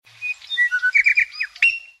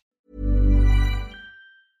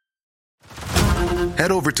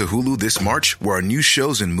Head over to Hulu this March, where our new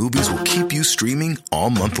shows and movies will keep you streaming all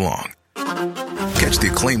month long. Catch the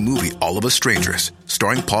acclaimed movie All of Us Strangers,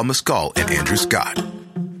 starring Paul Mescal and Andrew Scott.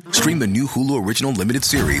 Stream the new Hulu original limited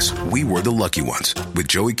series We Were the Lucky Ones with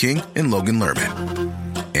Joey King and Logan Lerman.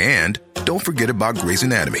 And don't forget about Grey's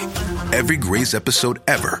Anatomy. Every Grey's episode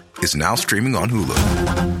ever is now streaming on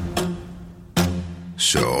Hulu.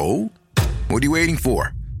 So, what are you waiting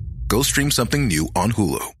for? Go stream something new on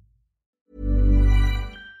Hulu.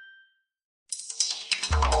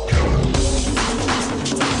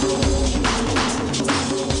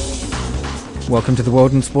 Welcome to the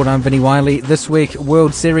World in Sport. I'm Vinnie Wiley. This week,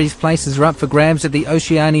 World Series places are up for grabs at the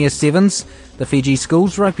Oceania Sevens. The Fiji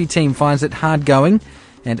schools rugby team finds it hard going,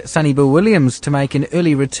 and Sonny Bill Williams to make an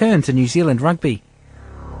early return to New Zealand rugby.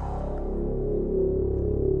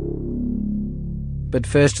 But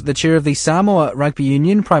first, the chair of the Samoa Rugby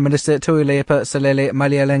Union, Prime Minister Tuileapa Salele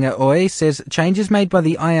Malialenga-Oe, says changes made by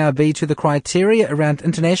the IRB to the criteria around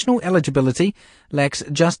international eligibility lacks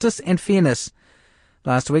justice and fairness.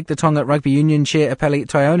 Last week, the Tonga Rugby Union chair Apali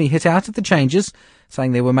Taione hit out at the changes,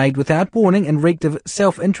 saying they were made without warning and reeked of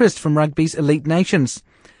self-interest from rugby's elite nations.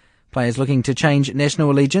 Players looking to change national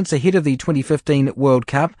allegiance ahead of the 2015 World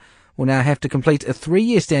Cup will now have to complete a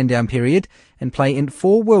 3-year stand-down period and play in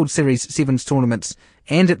 4 World Series Sevens tournaments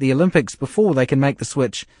and at the Olympics before they can make the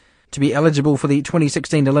switch. To be eligible for the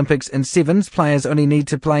 2016 Olympics in Sevens, players only need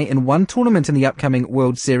to play in 1 tournament in the upcoming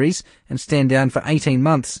World Series and stand down for 18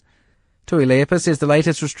 months. Tuileapa says the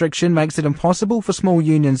latest restriction makes it impossible for small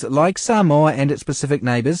unions like Samoa and its Pacific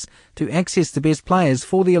neighbours to access the best players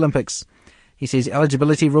for the Olympics. He says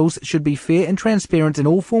eligibility rules should be fair and transparent in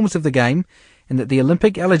all forms of the game, and that the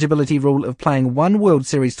Olympic eligibility rule of playing 1 World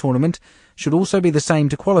Series tournament should also be the same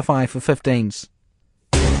to qualify for 15s.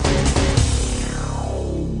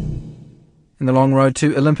 And the long road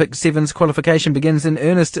to Olympic Sevens qualification begins in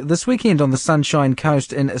earnest this weekend on the Sunshine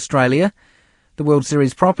Coast in Australia. The World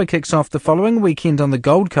Series proper kicks off the following weekend on the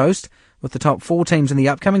Gold Coast, with the top 4 teams in the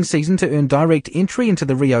upcoming season to earn direct entry into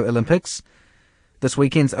the Rio Olympics. This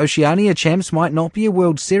weekend's Oceania Champs might not be a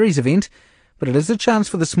World Series event, but it is a chance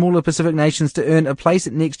for the smaller Pacific nations to earn a place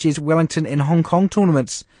at next year's Wellington and Hong Kong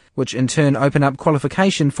tournaments, which in turn open up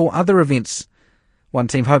qualification for other events. One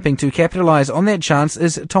team hoping to capitalise on that chance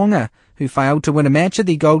is Tonga, who failed to win a match at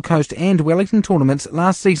the Gold Coast and Wellington tournaments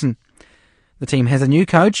last season. The team has a new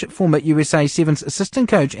coach, former USA Sevens assistant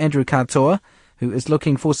coach Andrew Katoa, who is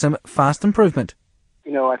looking for some fast improvement.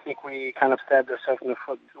 You know, I think we kind of stabbed ourselves in the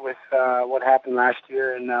foot with what happened last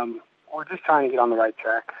year, and we're just trying to get on the right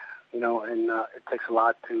track, and it takes a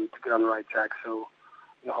lot to get on the right track. So,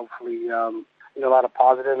 hopefully, a lot of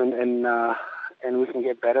positive and we can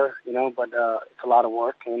get better, but it's a lot of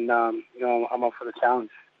work, and, I'm up for the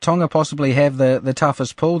challenge. Tonga possibly have the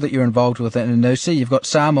toughest pool that you're involved with in Nusa. You've got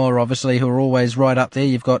Samoa, obviously, who are always right up there.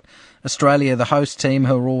 You've got Australia, the host team,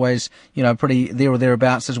 who are always, pretty there or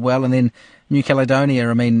thereabouts as well. And then New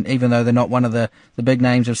Caledonia, even though they're not one of the big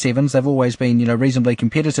names of Sevens, they've always been, reasonably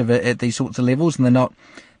competitive at these sorts of levels, and they're not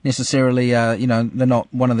necessarily, they're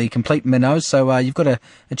not one of the complete minnows. So you've got a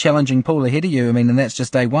challenging pool ahead of you, and that's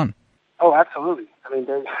just day one. Oh, absolutely.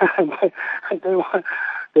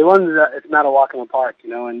 They won. It's not a walk in the park,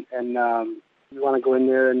 and you want to go in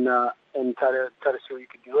there and try to see what you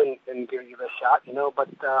can do and give it your best shot, But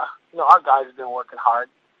our guys have been working hard.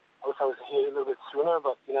 I wish I was here a little bit sooner,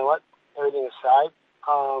 but you know what? Everything aside,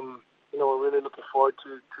 we're really looking forward to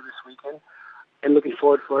this weekend and looking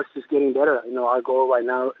forward for us just getting better. Our goal right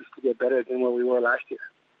now is to get better than where we were last year.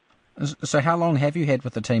 So, how long have you had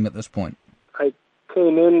with the team at this point? I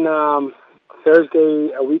came in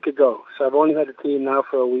Thursday a week ago, so I've only had the team now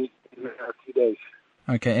for a week and a few days.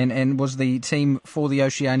 Okay, and was the team for the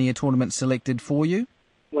Oceania tournament selected for you?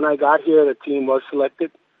 When I got here, the team was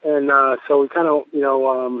selected, and so we kind of,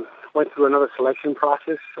 went through another selection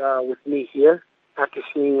process with me here after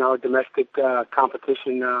seeing our domestic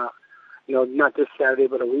competition, not this Saturday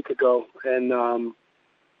but a week ago, and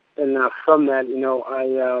from that,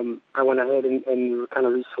 I went ahead and kind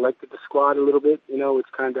of reselected the squad a little bit. It's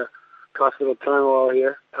kind of caused a little turmoil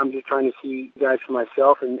here. I'm just trying to see guys for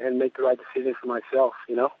myself and make the right decision for myself,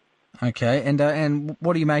 Okay, and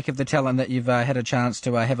what do you make of the talent that you've had a chance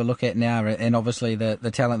to have a look at now, and obviously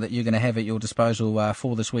the talent that you're going to have at your disposal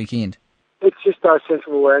for this weekend? It's just our sense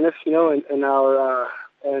of awareness, and our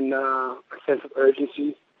sense of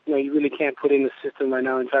urgency. You really can't put in the system right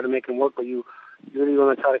now and try to make them work, but you really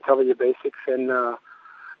want to try to cover your basics, and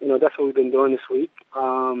that's what we've been doing this week,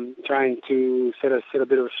 trying to set a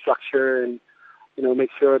bit of a structure and make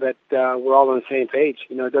sure that we're all on the same page.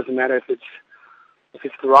 It doesn't matter if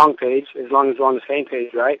it's the wrong page, as long as we're on the same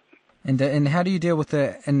page, right? And how do you deal with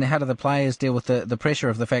and how do the players deal with the pressure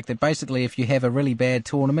of the fact that basically if you have a really bad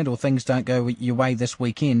tournament or things don't go your way this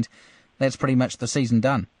weekend, that's pretty much the season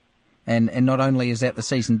done. And not only is that the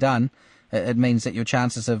season done, it means that your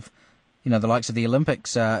chances of, the likes of the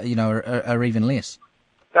Olympics, are even less.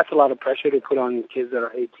 That's a lot of pressure to put on kids that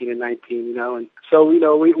are 18 and 19, And so, we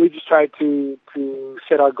just try to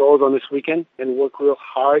set our goals on this weekend and work real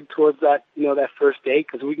hard towards that, that first day,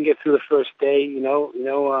 because we can get through the first day,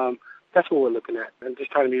 that's what we're looking at. I'm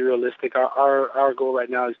just trying to be realistic. Our goal right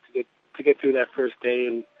now is to get through that first day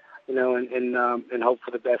and hope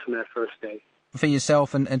for the best in that first day. For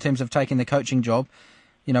yourself, in terms of taking the coaching job,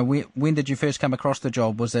 when did you first come across the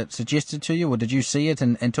job? Was it suggested to you, or did you see it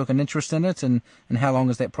and took an interest in it? And how long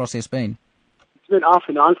has that process been? It's been off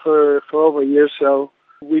and on for over a year or so.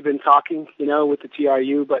 We've been talking, with the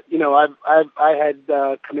TRU, but I had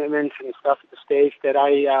commitments and stuff at the States that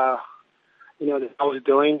that I was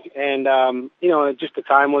doing, and just the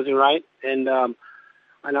time wasn't right. And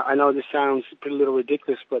I know this sounds a little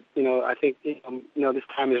ridiculous, but I think this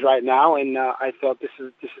time is right now, and I felt this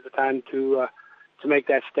is the time to make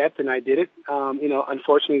that step, and I did it.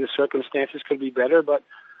 Unfortunately, the circumstances could be better, but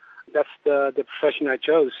that's the profession I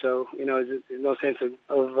chose. So there's no sense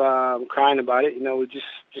of crying about it. We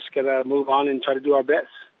just gotta move on and try to do our best.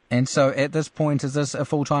 And so, at this point, is this a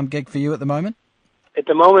full-time gig for you at the moment? At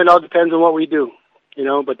the moment, it all depends on what we do.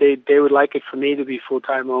 But they would like it for me to be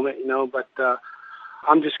full-time moment. But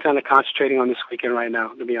I'm just kind of concentrating on this weekend right now,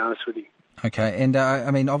 to be honest with you. Okay, and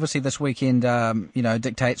obviously this weekend,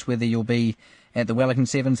 dictates whether you'll be at the Wellington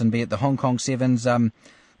Sevens and be at the Hong Kong Sevens.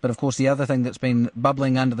 But of course, the other thing that's been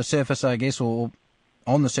bubbling under the surface, I guess, or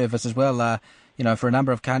on the surface as well, for a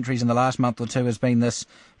number of countries in the last month or two, has been this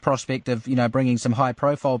prospect of, bringing some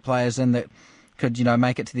high-profile players in that could,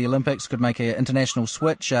 make it to the Olympics, could make an international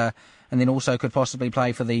switch, and then also could possibly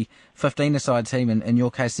play for the 15-a-side team, in your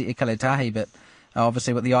case, the Ikaletahi. But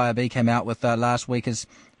obviously what the IRB came out with last week has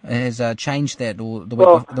changed that, or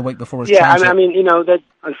the week before has changed that. That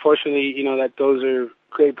unfortunately, that those are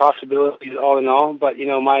great possibilities all in all. But,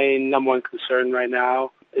 my number one concern right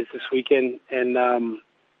now is this weekend. And,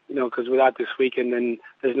 because without this weekend, then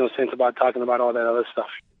there's no sense about talking about all that other stuff.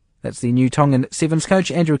 That's the new Tongan Sevens coach,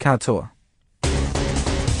 Andrew Katoa.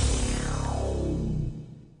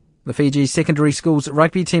 The Fiji secondary schools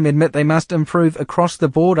rugby team admit they must improve across the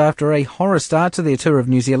board after a horror start to their tour of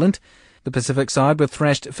New Zealand. The Pacific side were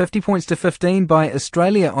thrashed 50 points to 15 by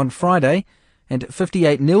Australia on Friday and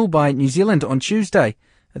 58-0 by New Zealand on Tuesday,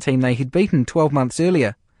 a team they had beaten 12 months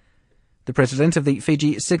earlier. The president of the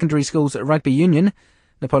Fiji Secondary Schools Rugby Union,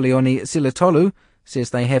 Napoleoni Silatolu,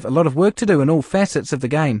 says they have a lot of work to do in all facets of the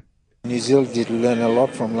game. New Zealand did learn a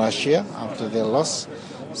lot from last year after their loss,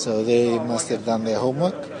 so they must have done their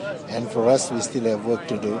homework. And for us, we still have work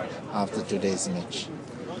to do after today's match.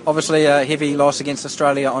 Obviously a heavy loss against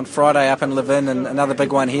Australia on Friday up in Levin, and another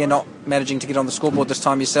big one here, not managing to get on the scoreboard this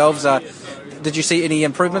time yourselves. Did you see any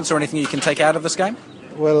improvements or anything you can take out of this game?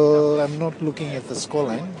 Well, I'm not looking at the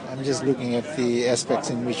scoreline. I'm just looking at the aspects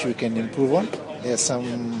in which we can improve on. There are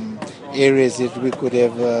some areas that we could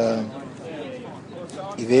have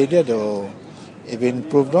evaded or even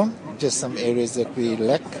improved on, just some areas that we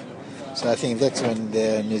lack. So I think that's when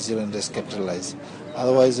the New Zealanders capitalized.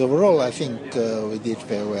 Otherwise, overall, I think we did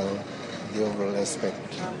very well, the overall aspect.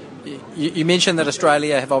 You mentioned that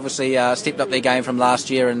Australia have obviously stepped up their game from last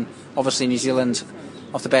year, and obviously New Zealand,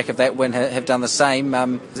 off the back of that win, have done the same.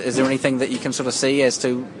 Is there anything that you can sort of see as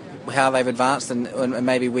to how they've advanced and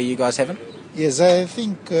maybe where you guys haven't? Yes, I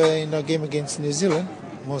think in our game against New Zealand,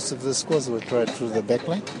 most of the scores were tried through the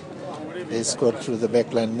backline. They scored through the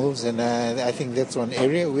backline moves, and I think that's one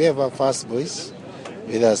area. We have our fast boys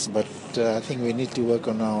with us, but I think we need to work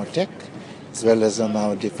on our attack as well as on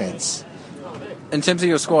our defence. In terms of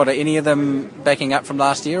your squad, are any of them backing up from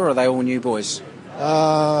last year, or are they all new boys?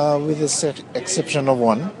 With the exception of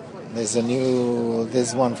one.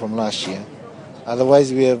 There's one from last year.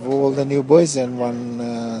 Otherwise, we have all the new boys and one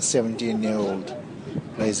 17-year-old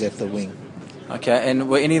plays at the wing. Okay, and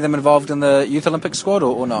were any of them involved in the Youth Olympic squad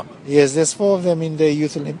or not? Yes, there's 4 of them in the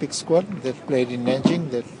Youth Olympic squad that played in Nanjing,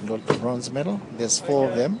 that got the bronze medal. There's 4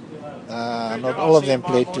 of them. Not all of them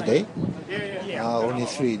played today. Only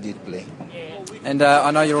 3 did play. And I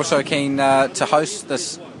know you're also keen to host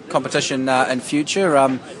this competition in future.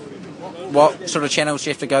 What sort of channels do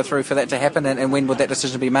you have to go through for that to happen, and when would that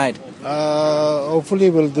decision be made? Hopefully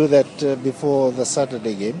we'll do that before the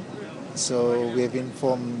Saturday game. So we have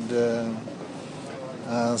informed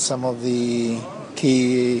some of the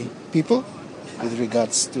key people with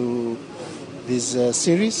regards to this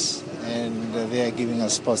series, and they are giving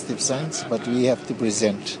us positive signs, but we have to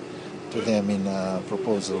present to them in a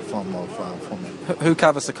proposal form of format. Who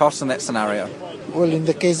covers the costs in that scenario? Well, in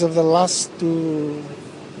the case of the last two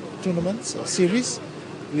tournaments or series,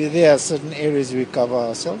 there are certain areas we cover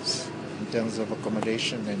ourselves in terms of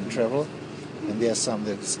accommodation and travel, and there are some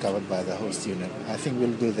that's covered by the host unit. I think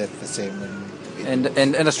we'll do that the same. And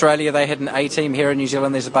in Australia, they had an A team. Here in New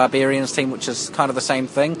Zealand, there's a Barbarians team, which is kind of the same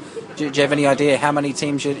thing. Do you have any idea how many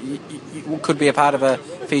teams you could be a part of a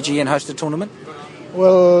Fijian hosted tournament?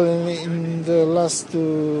 Well, in the last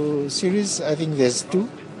two series, I think there's 2,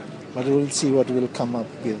 but we'll see what we'll come up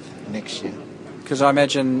with next year. Because I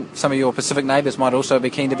imagine some of your Pacific neighbours might also be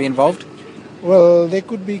keen to be involved? Well, they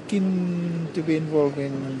could be keen to be involved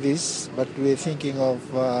in this, but we're thinking of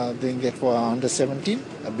doing that for our under-17,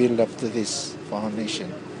 a build-up to this for our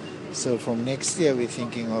nation. So from next year, we're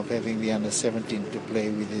thinking of having the under-17 to play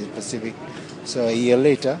with the Pacific. So a year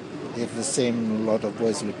later, if the same lot of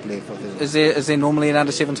boys would play for the... Is there normally an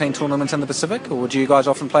under-17 tournament in the Pacific, or do you guys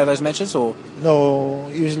often play those matches? Or No,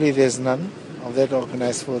 usually there's none of that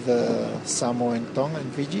organised for the Samoa and Tonga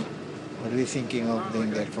and Fiji. But we're thinking of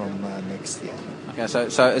doing that from next year. Okay,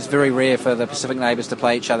 so it's very rare for the Pacific neighbours to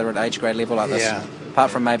play each other at age grade level like this,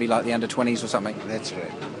 apart from maybe like the under-20s or something. That's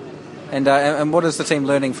right. And what is the team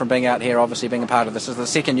learning from being out here, obviously being a part of this? This is the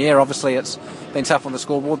second year, obviously it's been tough on the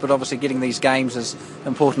scoreboard, but obviously getting these games is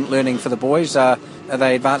important learning for the boys. Are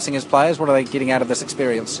they advancing as players? What are they getting out of this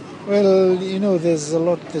experience? Well, there's a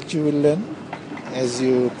lot that you will learn as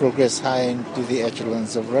you progress high into the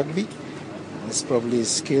echelons of rugby. There's probably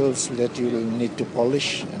skills that you will need to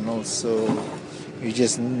polish, and also you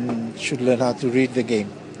just should learn how to read the game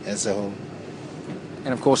as a whole.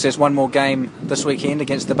 And of course there's one more game this weekend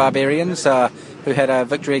against the Barbarians, who had a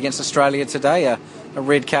victory against Australia today. A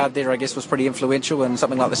red card there, I guess, was pretty influential in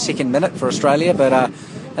something like the second minute for Australia, but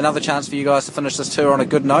another chance for you guys to finish this tour on a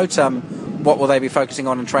good note. What will they be focusing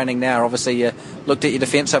on in training now? Obviously you looked at your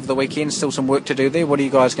defence over the weekend, still some work to do there. What are you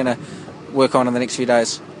guys going to work on in the next few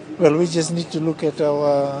days? Well, we just need to look at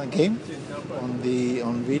our game on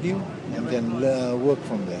video and then work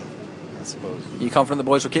from there, I suppose. Are you confident the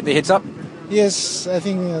boys will keep their heads up? Yes, I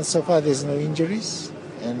think so far there's no injuries,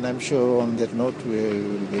 and I'm sure on that note we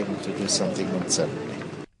will be able to do something on Saturday.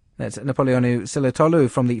 That's Napoleonu Silatolu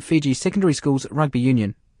from the Fiji Secondary Schools Rugby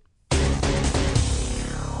Union.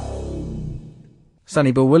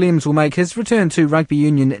 Sonny Bill Williams will make his return to Rugby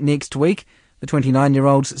Union next week. The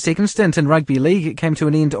 29-year-old's second stint in Rugby League came to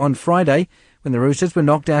an end on Friday when the Roosters were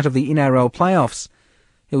knocked out of the NRL playoffs.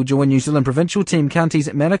 He'll join New Zealand provincial team Counties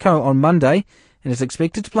Manukau on Monday and is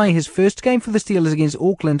expected to play his first game for the Steelers against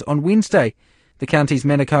Auckland on Wednesday. The Counties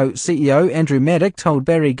Manukau CEO Andrew Maddock told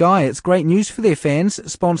Barry Guy it's great news for their fans,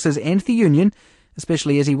 sponsors and the union,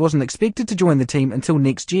 especially as he wasn't expected to join the team until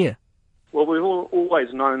next year. Well, we've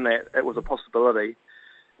always known that it was a possibility.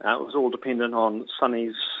 It was all dependent on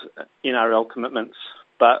Sonny's NRL commitments.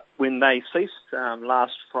 But when they ceased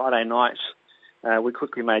last Friday night, we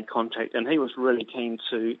quickly made contact, and he was really keen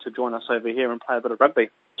to join us over here and play a bit of rugby.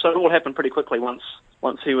 So it all happened pretty quickly once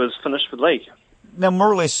he was finished with league. Now,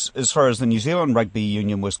 more or less, as far as the New Zealand Rugby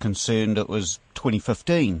Union was concerned, it was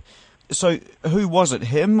 2015. So who was it,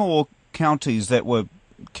 him or counties that were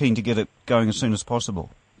keen to get it going as soon as possible?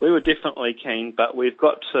 We were definitely keen, but we've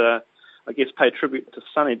got to, I guess, pay tribute to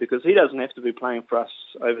Sonny because he doesn't have to be playing for us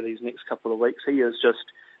over these next couple of weeks. He is just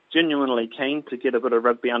genuinely keen to get a bit of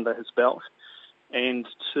rugby under his belt and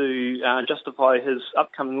to justify his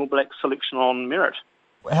upcoming All Black selection on merit.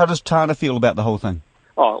 How does Tana feel about the whole thing?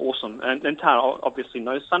 Oh, awesome. And Tana obviously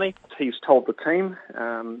knows Sonny. He's told the team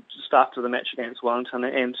just after the match against Wellington,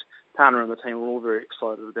 and Tana and the team were all very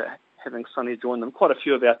excited about having Sonny join them. Quite a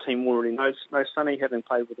few of our team already know Sonny, having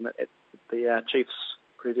played with him at the Chiefs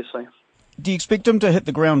previously. Do you expect him to hit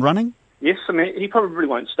the ground running? Yes, I mean, he probably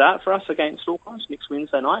won't start for us against Auckland next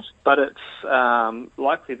Wednesday night, but it's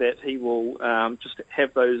likely that he will just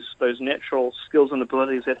have those natural skills and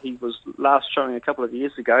abilities that he was last showing a couple of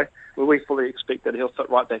years ago, where we fully expect that he'll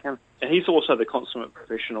fit right back in. And he's also the consummate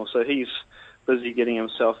professional, so he's busy getting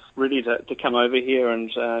himself ready to come over here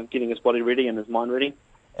and getting his body ready and his mind ready.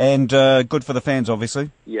 And good for the fans,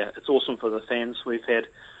 obviously. Yeah, it's awesome for the fans. We've had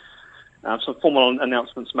some formal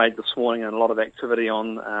announcements made this morning and a lot of activity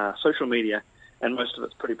on social media, and most of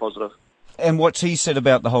it's pretty positive. And what's he said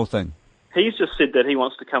about the whole thing? He's just said that he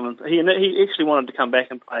wants to come and he actually wanted to come back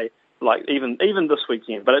and play like even this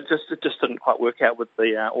weekend, but it just didn't quite work out with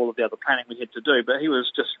the all of the other planning we had to do. But he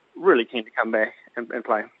was just really keen to come back and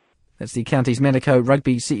play. That's the Counties Manukau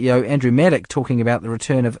Rugby CEO Andrew Maddock talking about the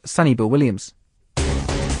return of Sonny Bill Williams.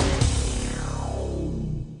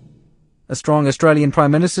 A strong Australian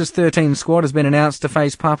Prime Minister's 13 squad has been announced to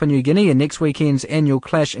face Papua New Guinea in next weekend's annual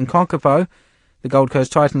clash in Kokopo. The Gold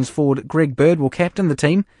Coast Titans forward Greg Bird will captain the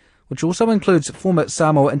team, which also includes former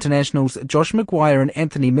Samoa internationals Josh Maguire and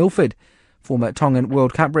Anthony Milford, former Tongan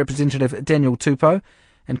World Cup representative Daniel Tupou,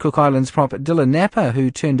 and Cook Islands prop Dylan Napa,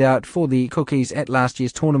 who turned out for the Cookies at last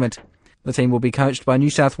year's tournament. The team will be coached by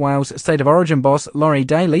New South Wales State of Origin boss Laurie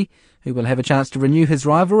Daly, who will have a chance to renew his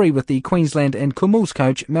rivalry with the Queensland and Kumul's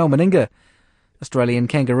coach Mal Meninga. Australian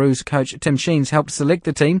Kangaroos coach Tim Sheens helped select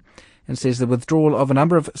the team and says the withdrawal of a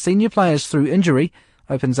number of senior players through injury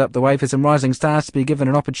opens up the way for some rising stars to be given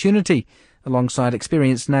an opportunity, alongside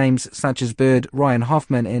experienced names such as Bird, Ryan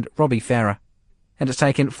Hoffman and Robbie Farah. And it's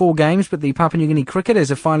taken 4 games, but the Papua New Guinea cricketers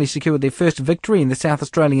have finally secured their first victory in the South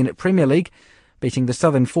Australian Premier League, beating the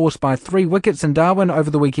Southern Force by 3 wickets in Darwin over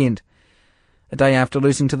the weekend. A day after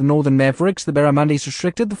losing to the Northern Mavericks, the Barramundis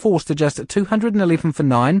restricted the Force to just 211 for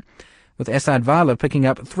 9, with Assad Vala picking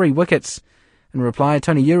up 3 wickets. In reply,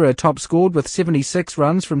 Tony Ura top scored with 76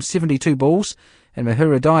 runs from 72 balls, and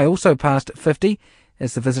Mahura Dai also passed 50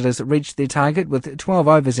 as the visitors reached their target with 12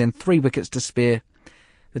 overs and 3 wickets to spare.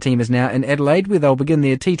 The team is now in Adelaide, where they'll begin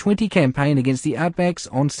their T20 campaign against the Outbacks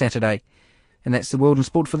on Saturday. And that's the World in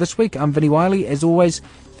Sport for this week. I'm Vinnie Wiley. As always,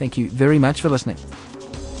 thank you very much for listening.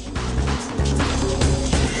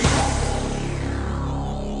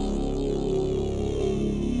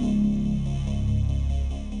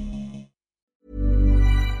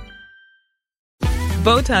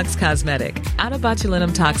 Botox Cosmetic, out of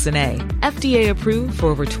botulinum toxin A, FDA approved for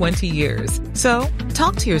over 20 years. So,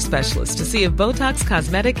 talk to your specialist to see if Botox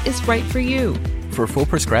Cosmetic is right for you. For full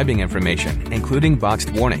prescribing information, including boxed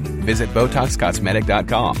warning, visit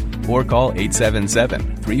BotoxCosmetic.com or call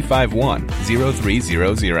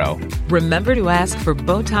 877-351-0300. Remember to ask for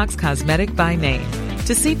Botox Cosmetic by name.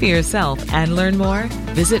 To see for yourself and learn more,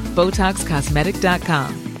 visit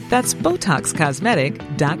BotoxCosmetic.com. That's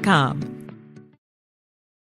BotoxCosmetic.com.